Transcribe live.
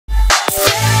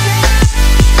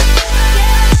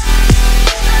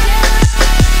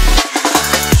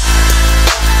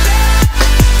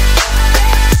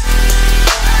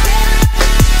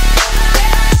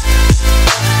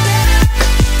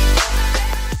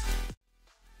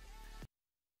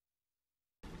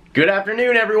Good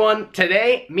afternoon, everyone.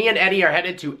 Today, me and Eddie are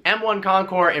headed to M1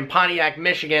 Concours in Pontiac,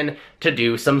 Michigan to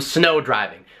do some snow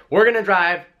driving. We're gonna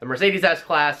drive the Mercedes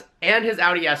S-Class and his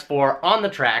Audi S4 on the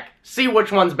track, see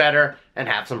which one's better, and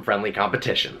have some friendly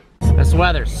competition. This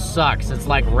weather sucks. It's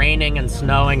like raining and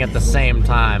snowing at the same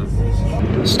time.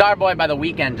 Starboy by the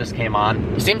Weeknd just came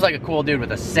on. He seems like a cool dude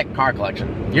with a sick car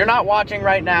collection. You're not watching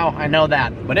right now, I know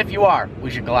that, but if you are, we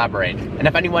should collaborate. And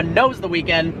if anyone knows the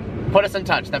Weeknd, put us in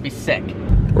touch, that'd be sick.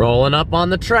 Rolling up on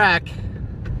the track.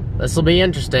 This'll be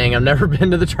interesting. I've never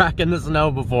been to the track in the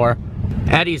snow before.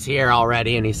 Eddie's here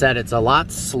already, and he said it's a lot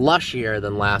slushier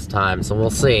than last time, so we'll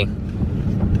see.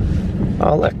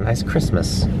 Oh look, nice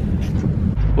Christmas.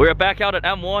 We're back out at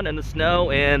M1 in the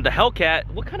snow, and the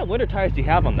Hellcat, what kind of winter tires do you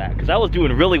have on that? Because I was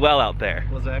doing really well out there.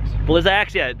 Blizzaks.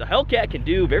 Blizzaks, yeah. The Hellcat can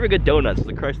do very good donuts.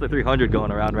 The Chrysler 300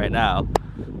 going around right now.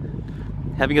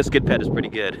 Having a skid pad is pretty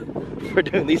good for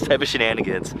doing these type of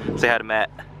shenanigans. Say hi to Matt.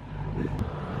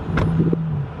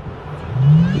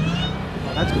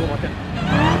 Oh, that's cool looking.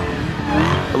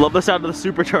 I love the sound of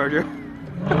the supercharger.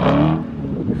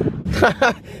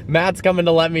 Matt's coming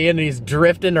to let me in, and he's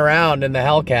drifting around in the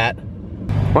Hellcat.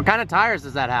 What kind of tires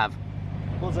does that have?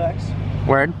 Blizzaks.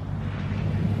 Word.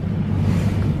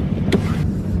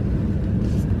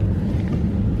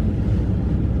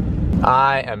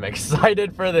 I am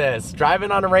excited for this.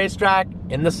 Driving on a racetrack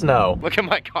in the snow. Look at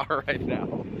my car right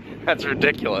now. That's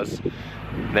ridiculous.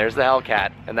 There's the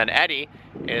Hellcat. And then Eddie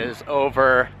is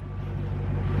over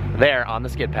there on the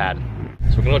skid pad.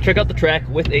 So we're gonna check out the track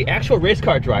with a actual race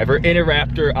car driver in a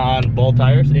Raptor on ball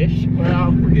tires-ish.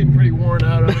 Well, we're getting pretty worn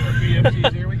out on our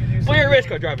BMCs here. We can use Well, you're a race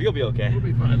car driver, you'll be okay. We'll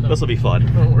be fine though. This will be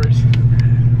fun. No worries.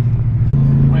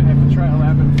 Might have to try a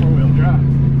lap in 4-wheel drive.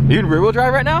 You in rear-wheel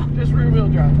drive right now? Just rear-wheel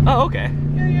drive. Oh, okay.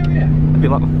 Yeah. That'd be a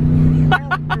lot.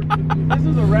 This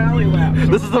is a rally lap. So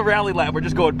This is the rally lap. We're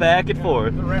just going back and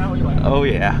forth. the rally lap. Oh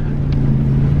yeah.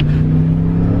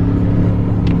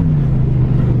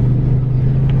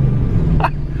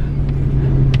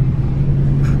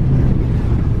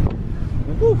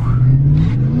 Woo.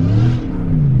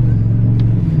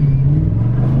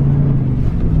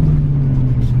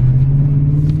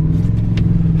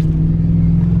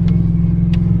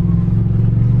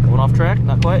 Going off track?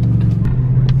 Not quite.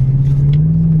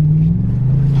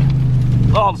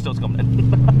 Oh, the snow's coming in.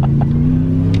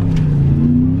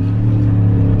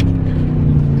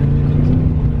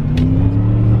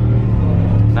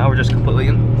 Now we're just completely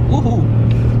in. Woohoo!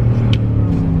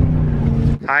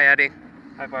 Hi, Eddie.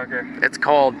 Hi, Parker. It's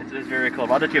cold. It's very cold.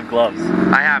 Why don't you have gloves?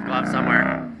 I have gloves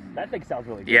somewhere. That thing sounds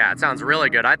really good. Yeah, it sounds really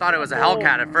good. I thought it was a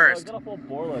Hellcat at first. It's got a full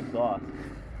bore exhaust.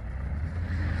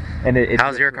 And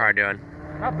how's your car doing?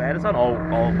 Not bad. It's on all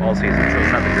seasons, so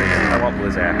it's not the greatest. I want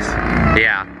Blizzaks.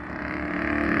 Yeah.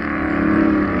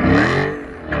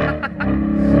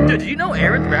 Dude, did you know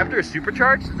Aaron's Raptor is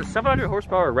supercharged? It's a 700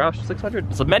 horsepower Roush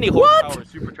 600. It's a many horsepower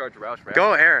supercharged Roush Raptor.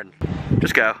 Go, Aaron.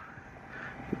 Just go.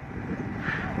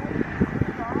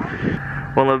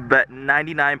 Well, I bet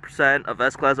 99% of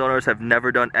S-Class owners have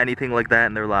never done anything like that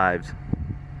in their lives.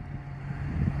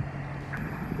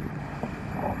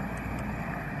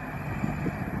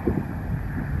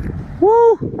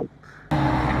 Woo!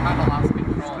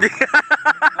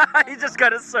 He just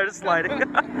got started sliding.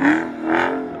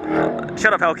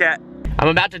 Shut up, Hellcat. I'm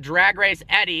about to drag race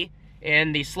Eddie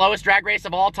in the slowest drag race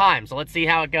of all time, so let's see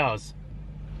how it goes.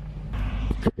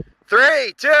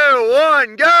 3, 2,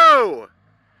 1, go!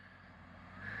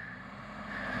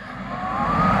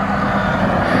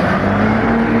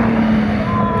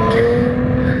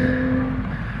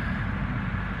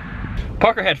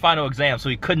 Parker had final exam, so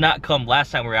he could not come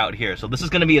last time we were out here. So this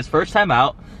is going to be his first time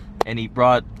out, and he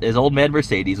brought his old man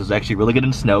Mercedes. It was actually really good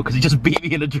in the snow because he just beat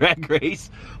me in a drag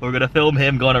race. We're going to film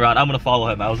him going around. I'm going to follow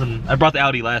him. I brought the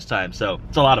Audi last time, so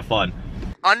it's a lot of fun.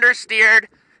 Understeered,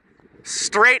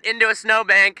 straight into a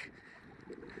snowbank.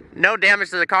 No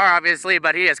damage to the car, obviously,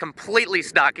 but he is completely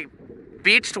stuck.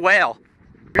 Beached whale.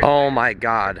 Oh my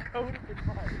God.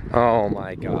 Oh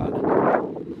my God.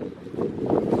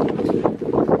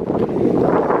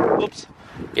 Oops.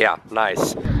 Yeah,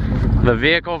 nice. The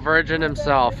vehicle virgin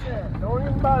himself. Don't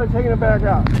even bother taking it back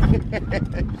out. Leave it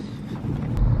in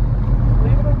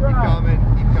drive.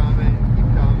 Keep coming.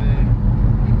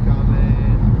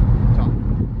 Top.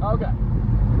 Okay. A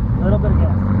little bit of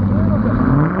gas. A little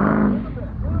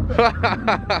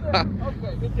bit.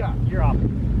 Okay, good job. You're off.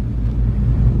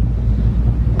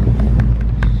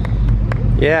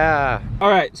 Yeah. All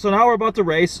right, so now we're about to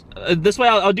race. This way,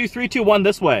 I'll do 3, 2, 1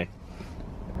 this way.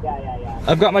 Yeah.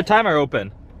 I've got my timer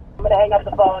open. I'm gonna hang up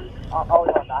the phone. Oh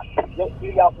no, not.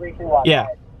 You yell 3, 2, 1. Yeah.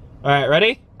 All right,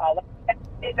 ready? No.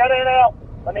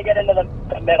 Let me get into the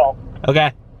middle.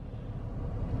 Okay.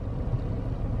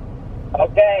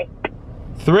 Okay.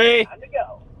 3, Time to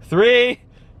go. 3,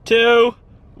 2,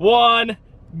 1,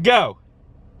 go.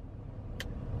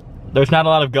 There's not a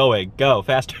lot of going. Go,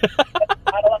 faster.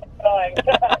 Not a lot of going.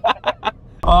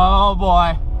 Oh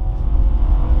boy.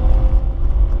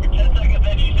 10 seconds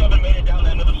in, you still haven't made it down the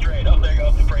end of the straight. Oh, there you go.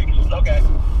 It breaks. Okay.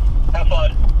 Have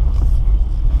fun.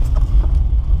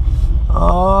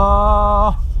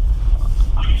 Oh.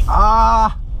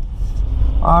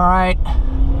 All right.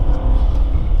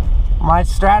 My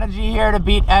strategy here to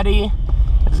beat Eddie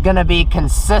is gonna be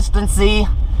consistency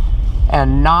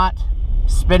and not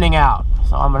spinning out.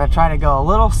 So I'm gonna try to go a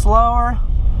little slower,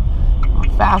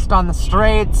 fast on the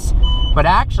straights, but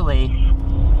actually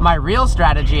my real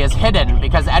strategy is hidden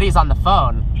because Eddie's on the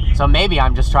phone. So maybe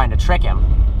I'm just trying to trick him.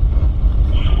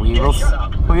 We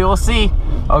will see.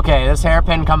 Okay, this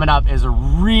hairpin coming up is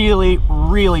really,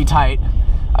 really tight.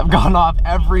 I've gone off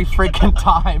every freaking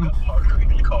time.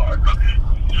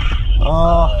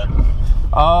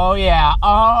 Oh yeah.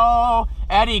 Oh,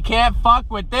 Eddie can't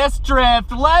fuck with this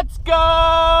drift. Let's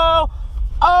go.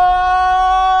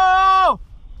 Oh.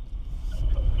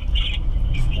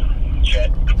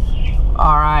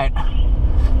 All right.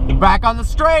 Back on the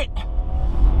straight.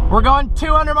 We're going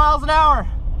 200 miles an hour.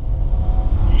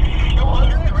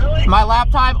 200, really? My lap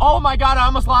time, oh my God, I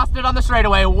almost lost it on the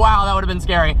straightaway. Wow, that would have been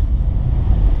scary.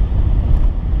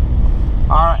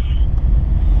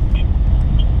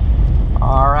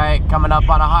 All right, coming up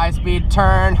on a high-speed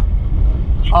turn.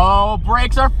 Oh,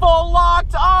 brakes are full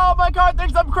locked. Oh, my car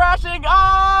thinks I'm crashing.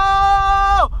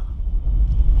 Oh!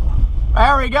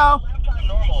 There we go. Lap time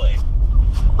normally.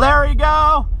 There we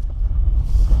go.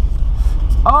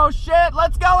 Oh shit,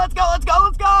 let's go, let's go, let's go,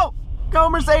 let's go. Go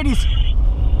Mercedes.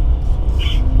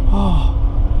 Oh.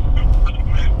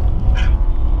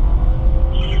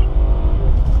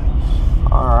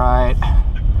 All right.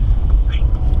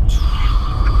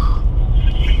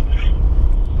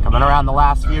 Coming around the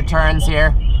last few turns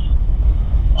here.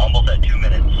 Almost at 2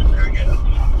 minutes. There we go.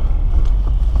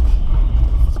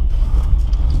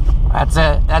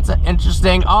 That's an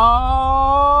interesting.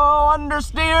 Oh,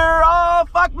 understeer. Oh,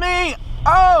 fuck me.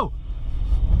 Oh,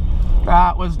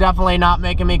 that was definitely not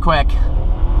making me quick.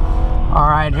 All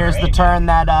right, here's the turn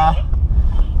that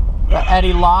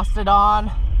Eddie lost it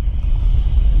on.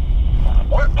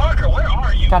 Parker, where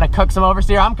are you? Kind of cooks him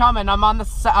oversteer. I'm coming. I'm on the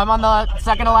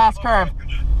second to last curve.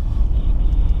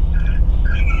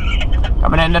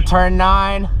 Coming into turn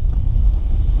 9.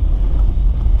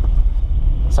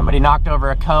 Somebody knocked over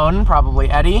a cone,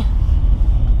 probably Eddie.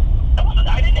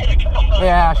 I didn't hit a cone.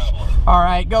 Yeah. All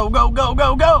right, go, go, go,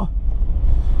 go, go.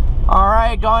 All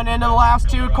right, going into the last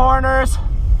 2 corners.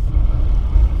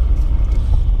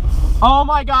 Oh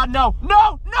my God, no,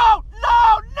 no, no,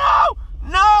 no, no,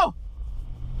 no.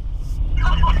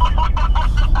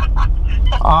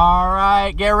 All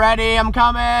right, get ready, I'm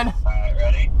coming. All right,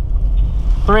 ready?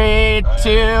 3,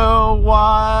 2,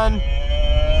 1.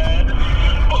 And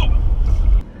boom.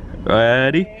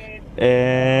 Ready?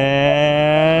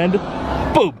 And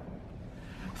boom.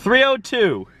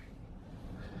 3:02.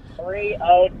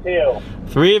 3:02.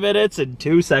 3 minutes and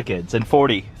 2 seconds and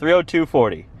 40.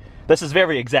 3:02:40. This is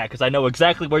very exact because I know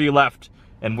exactly where you left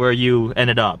and where you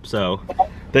ended up. So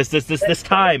this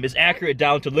time is accurate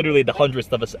down to literally the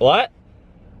hundredth of a what?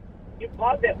 You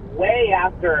paused it way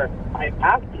after I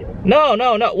passed you. No.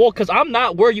 Well, because I'm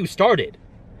not where you started.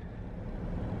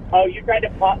 Oh, you tried to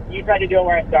do it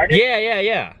where I started?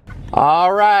 Yeah.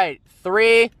 All right,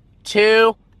 3,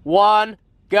 2, 1,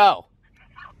 go.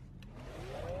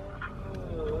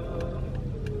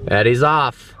 Eddie's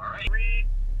off. 3,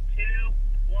 2,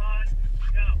 1,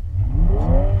 go.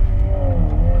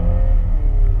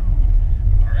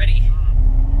 Alrighty.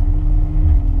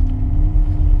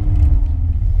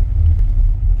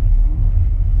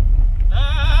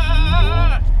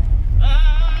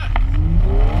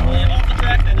 Well, I'm off the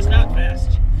track, that is not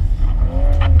fast.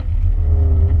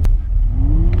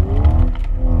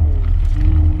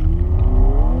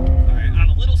 Alright, on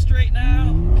a little straight now.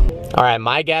 All right,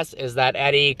 my guess is that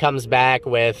Eddie comes back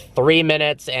with 3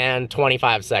 minutes and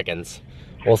 25 seconds.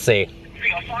 We'll see. You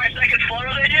got 5 seconds slower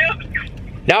than you?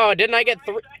 No, didn't I get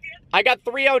 3? I got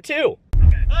 3:02.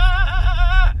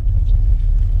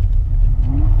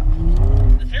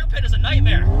 This hairpin is a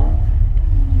nightmare.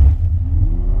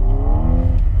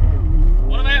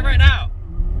 What am I at right now?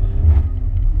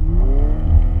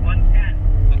 110.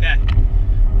 Okay.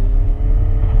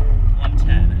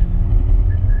 110.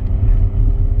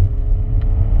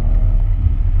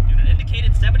 Dude, it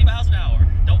indicated 70 miles an hour.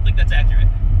 Don't think that's accurate.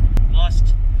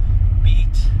 Must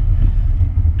beat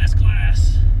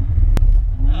S-Class.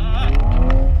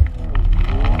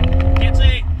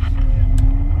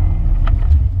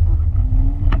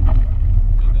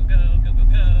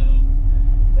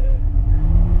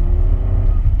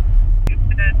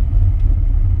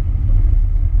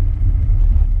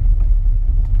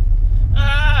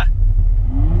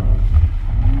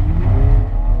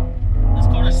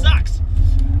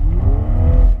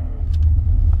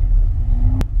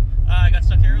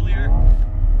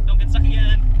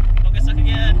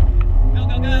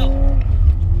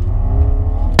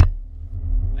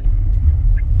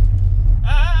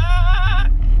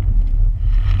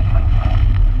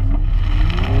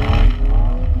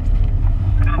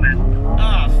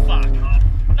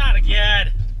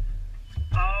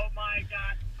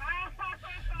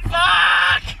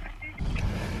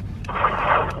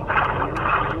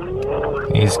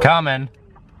 He's coming.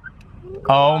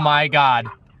 Oh my God.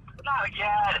 Not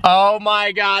again. Oh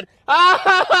my God.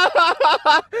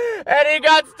 And he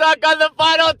got stuck on the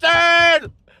final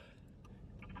turn.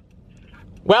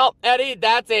 Well, Eddie,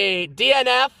 that's a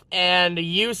DNF, and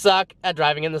you suck at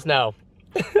driving in the snow.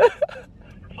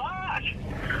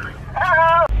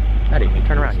 Eddie,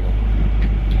 turn around.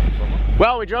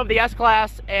 Well, we drove the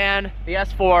S-Class and the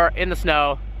S4 in the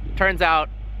snow. Turns out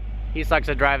he sucks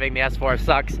at driving, the S4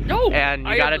 sucks. No, and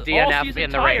you got a DNF in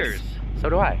the race. So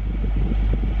do I.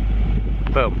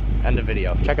 Boom, end of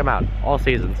video. Check them out, all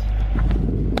seasons.